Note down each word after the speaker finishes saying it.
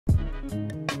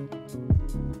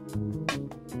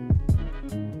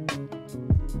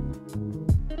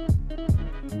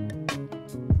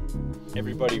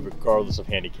Everybody, regardless of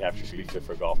handicap, should be fit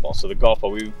for a golf ball. So the golf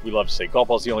ball, we love to say, golf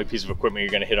ball is the only piece of equipment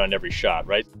you're going to hit on every shot,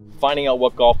 right? Finding out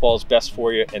what golf ball is best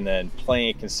for you and then playing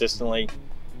it consistently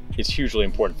is hugely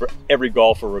important for every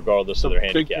golfer, regardless of their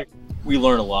handicap. We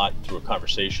learn a lot through a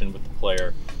conversation with the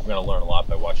player. We're going to learn a lot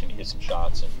by watching the hits and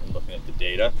shots and looking at the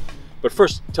data. But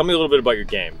first, tell me a little bit about your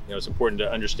game. You know, it's important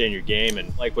to understand your game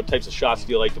and like what types of shots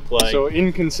do you like to play? So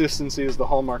inconsistency is the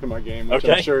hallmark of my game, which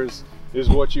I'm sure is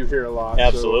what you hear a lot.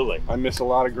 Absolutely. So I miss a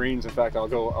lot of greens. In fact, I'll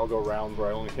go rounds where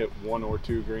I only hit 1 or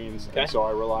 2 greens. Okay. And so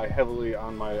I rely heavily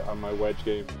on my wedge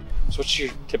game. So what's your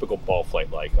typical ball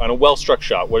flight like? On a well-struck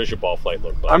shot, what does your ball flight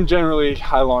look like? I'm generally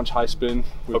high launch, high spin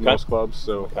with most clubs.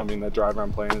 So I mean, the driver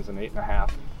I'm playing is an 8.5. How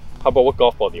about what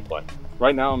golf ball do you play?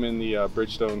 Right now I'm in the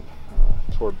Bridgestone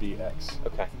Tour BX.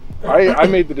 Okay. I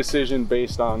made the decision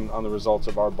based on the results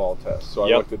of our ball test. So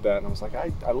I looked at that and I was like,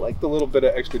 I like the little bit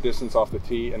of extra distance off the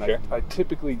tee, and I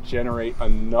typically generate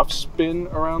enough spin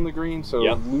around the green, so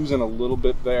losing a little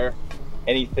bit there.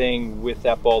 Anything with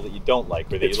that ball that you don't like,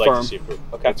 or that you'd like firm. to see improve?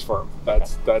 Okay. It's firm.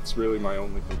 That's really my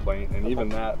only complaint, and even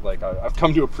that, like I've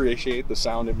come to appreciate the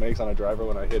sound it makes on a driver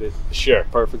when I hit it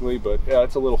perfectly, but yeah,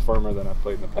 it's a little firmer than I've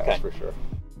played in the past for sure.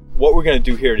 What we're going to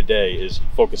do here today is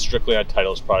focus strictly on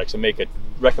Titleist products and make a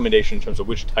recommendation in terms of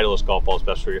which Titleist golf ball is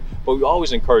best for you. But we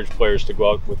always encourage players to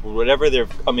go out with whatever they've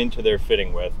come into their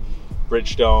fitting with,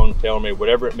 Bridgestone, TaylorMade,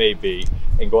 whatever it may be,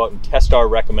 and go out and test our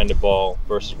recommended ball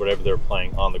versus whatever they're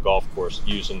playing on the golf course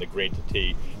using the green to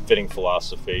tee fitting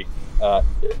philosophy,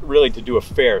 really to do a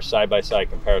fair side-by-side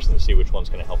comparison to see which one's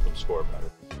going to help them score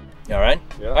better. All right?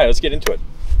 Yeah. All right, let's get into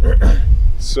it.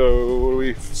 So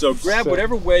grab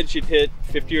whatever wedge you'd hit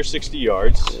 50 or 60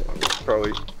 yards.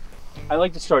 Probably. I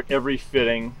like to start every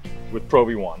fitting with Pro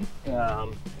V1.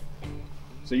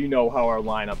 So you know how our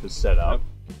lineup is set up.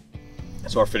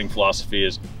 So our fitting philosophy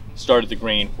is start at the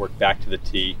green, work back to the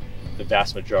tee. The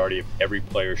vast majority of every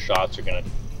player's shots are going to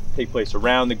take place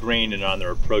around the green and on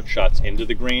their approach shots into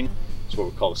the green. It's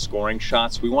what we call the scoring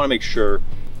shots. We want to make sure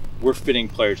we're fitting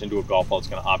players into a golf ball that's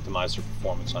going to optimize their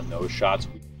performance on those shots.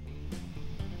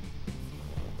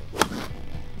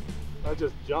 I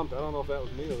just jumped. I don't know if that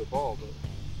was me or the ball,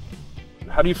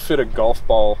 but how do you fit a golf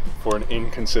ball for an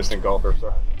inconsistent golfer?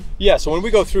 Yeah, so when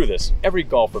we go through this, every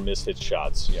golfer mishits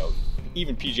shots, you know,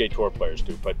 even PGA Tour players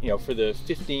do, but you know, for the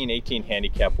 15, 18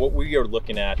 handicap, what we are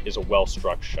looking at is a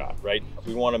well-struck shot, right?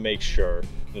 We want to make sure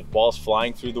the ball's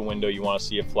flying through the window, you want to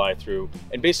see it fly through,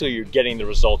 and basically you're getting the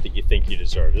result that you think you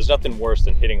deserve. There's nothing worse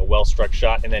than hitting a well-struck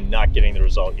shot and then not getting the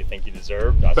result you think you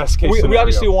deserve. Best case scenario. We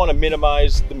obviously want to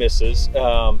minimize the misses,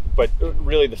 but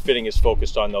really the fitting is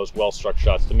focused on those well-struck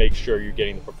shots to make sure you're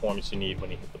getting the performance you need when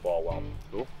you hit the ball well.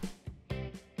 Cool.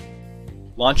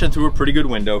 Launching through a pretty good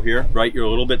window here, right? You're a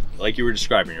little bit, like you were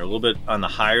describing, you're a little bit on the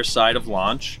higher side of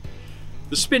launch.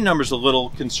 The spin number's a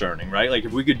little concerning, right? Like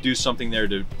if we could do something there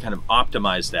to kind of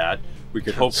optimize that, we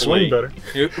could hopefully swing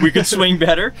better. We could swing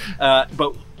better.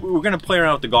 But we're going to play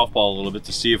around with the golf ball a little bit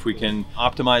to see if we can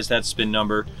optimize that spin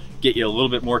number, get you a little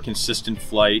bit more consistent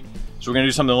flight. So we're going to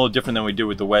do something a little different than we did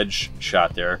with the wedge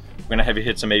shot there. We're going to have you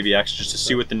hit some AVX just to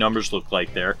see what the numbers look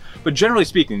like there. But generally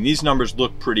speaking, these numbers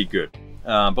look pretty good.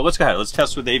 But let's go ahead, let's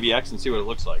test with AVX and see what it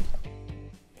looks like.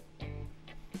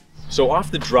 So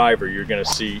off the driver, you're going to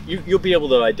see, you'll be able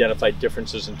to identify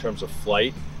differences in terms of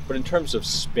flight, but in terms of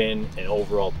spin and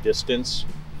overall distance,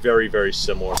 very, very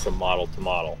similar from model to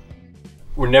model.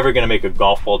 We're never going to make a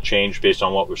golf ball change based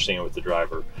on what we're seeing with the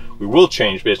driver. We will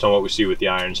change based on what we see with the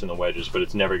irons and the wedges, but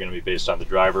it's never going to be based on the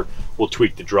driver. We'll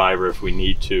tweak the driver if we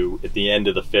need to at the end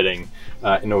of the fitting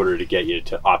in order to get you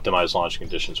to optimize launch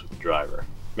conditions with the driver.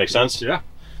 Make sense? Yeah.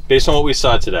 Based on what we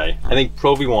saw today, I think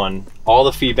Pro V1, all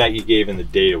the feedback you gave and the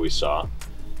data we saw,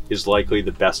 is likely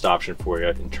the best option for you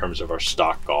in terms of our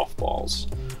stock golf balls.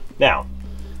 Now,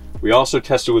 we also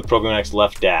tested with Pro V1 X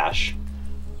Left Dash.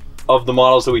 Of the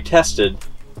models that we tested,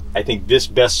 I think this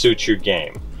best suits your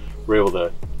game. We're able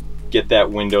to get that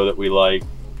window that we like,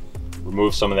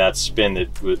 remove some of that spin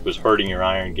that was hurting your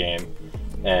iron game,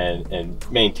 and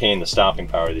maintain the stopping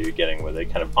power that you're getting with it,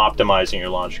 kind of optimizing your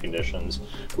launch conditions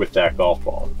with that golf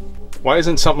ball. Why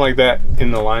isn't something like that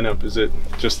in the lineup? Is it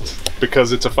just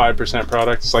because it's a 5%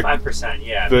 product? It's like 5%,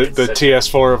 yeah. The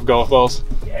TS4 of golf balls?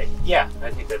 Yeah,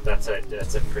 I think that's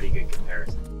a pretty good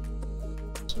comparison.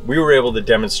 We were able to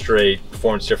demonstrate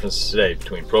performance differences today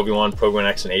between Pro V1, Pro V1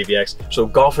 X, and AVX. So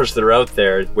golfers that are out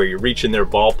there where you reach in their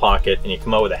ball pocket and you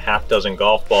come out with a half dozen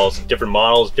golf balls, different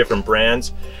models, different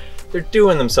brands, they're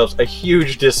doing themselves a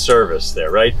huge disservice there,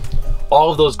 right? all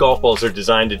of those golf balls are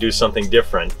designed to do something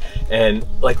different. And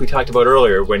like we talked about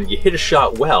earlier, when you hit a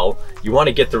shot well, you want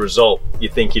to get the result you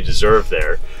think you deserve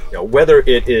there. You know, whether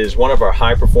it is one of our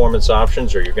high performance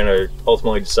options or you're going to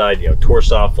ultimately decide, you know, Tour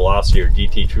Soft, Velocity, or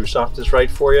DT True Soft is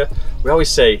right for you, we always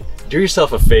say, do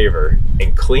yourself a favor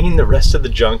and clean the rest of the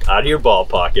junk out of your ball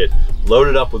pocket, load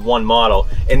it up with one model,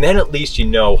 and then at least you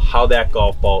know how that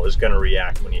golf ball is going to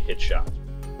react when you hit shots.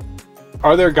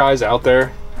 Are there guys out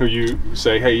there who you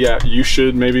say, hey, yeah, you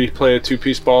should maybe play a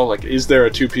two-piece ball? Like, is there a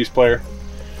two-piece player?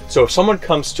 So if someone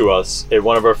comes to us at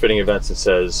one of our fitting events and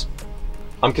says,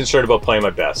 I'm concerned about playing my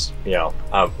best, you know,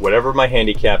 whatever my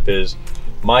handicap is,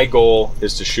 my goal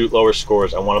is to shoot lower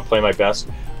scores, I want to play my best,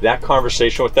 that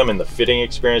conversation with them and the fitting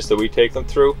experience that we take them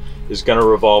through is going to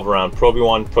revolve around Pro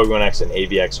V1, Pro V1X, and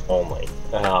AVX only.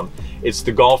 It's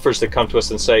the golfers that come to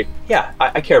us and say, yeah,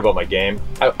 I care about my game,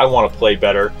 I want to play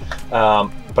better,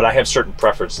 but I have certain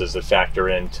preferences that factor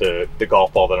into the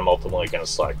golf ball that I'm ultimately going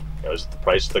to select. You know, is it the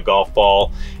price of the golf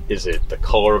ball? Is it the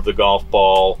color of the golf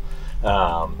ball?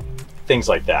 Things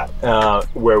like that,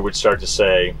 where we'd start to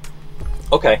say,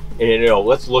 okay, you know,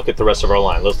 let's look at the rest of our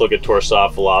line. Let's look at Tour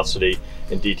Soft, Velocity,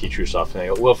 and DT True Soft.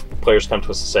 And we'll have players come to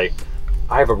us and say,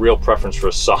 I have a real preference for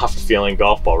a soft feeling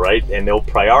golf ball, right? And they'll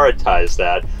prioritize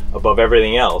that above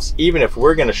everything else, even if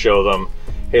we're going to show them,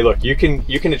 hey, look, you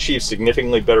can achieve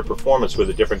significantly better performance with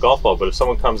a different golf ball. But if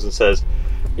someone comes and says,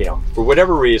 you know, for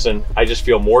whatever reason, I just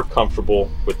feel more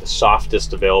comfortable with the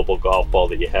softest available golf ball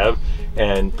that you have,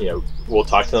 and you know, we'll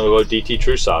talk to them about DT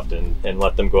True Soft and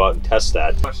let them go out and test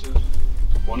that. Question,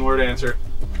 one word answer,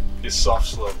 is soft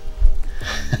slow?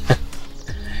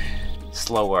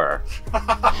 Slower.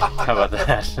 How about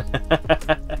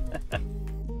that?